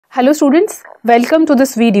Hello students, welcome to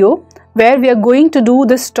this video where we are going to do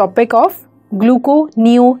this topic of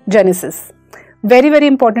gluconeogenesis. Very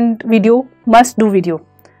important video, must do video.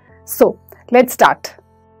 So let's start.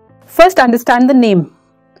 First understand the name.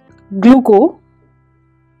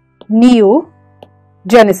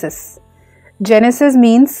 Gluconeogenesis. Genesis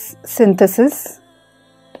means synthesis.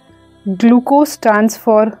 Gluco stands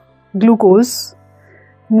for glucose.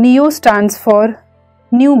 Neo stands for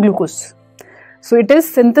new glucose. So it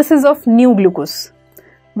is synthesis of new glucose.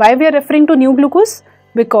 Why we are referring to new glucose?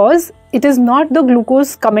 Because it is not the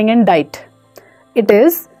glucose coming in diet. It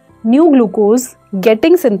is new glucose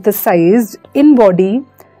getting synthesized in body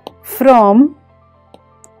from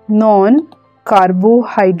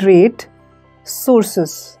non-carbohydrate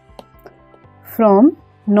sources. From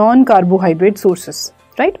non-carbohydrate sources,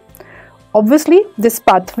 right? Obviously, this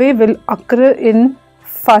pathway will occur in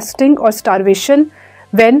fasting or starvation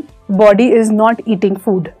when body is not eating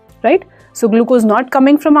food, right? So glucose not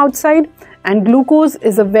coming from outside, and glucose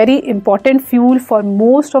is a very important fuel for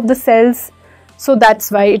most of the cells, so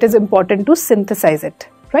that's why it is important to synthesize it,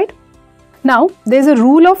 right? Now there is a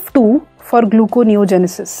rule of 2 for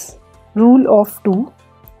gluconeogenesis. Rule of 2,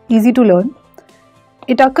 easy to learn.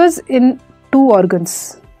 It occurs in two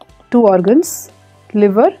organs,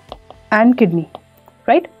 liver and kidney,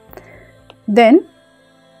 right? Then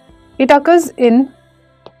it occurs in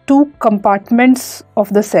two compartments of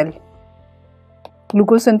the cell.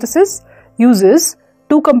 Glucose synthesis uses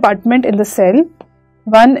two compartments in the cell.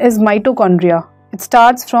 One is mitochondria. It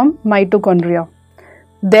starts from mitochondria.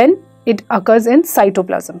 Then it occurs in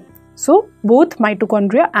cytoplasm. So both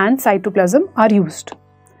mitochondria and cytoplasm are used.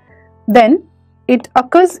 Then it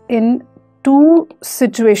occurs in two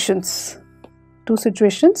situations.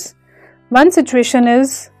 One situation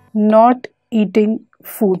is not eating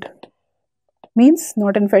food. Means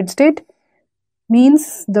not in fed state,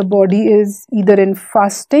 means the body is either in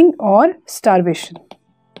fasting or starvation.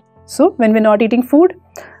 So when we're not eating food,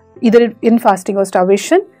 either in fasting or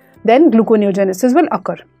starvation, then gluconeogenesis will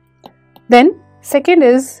occur. Then second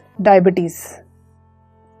is diabetes.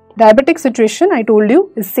 Diabetic situation, I told you,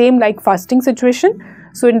 is same like fasting situation.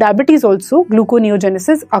 So in diabetes also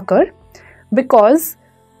gluconeogenesis occur, because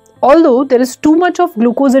although there is too much of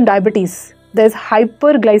glucose in diabetes, there is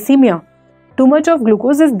hyperglycemia. Too much of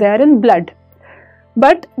glucose is there in blood,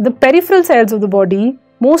 but the peripheral cells of the body,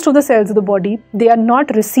 most of the cells of the body, they are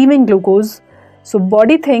not receiving glucose, so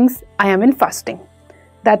body thinks I am in fasting.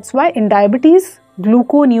 That's why in diabetes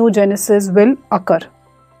gluconeogenesis will occur.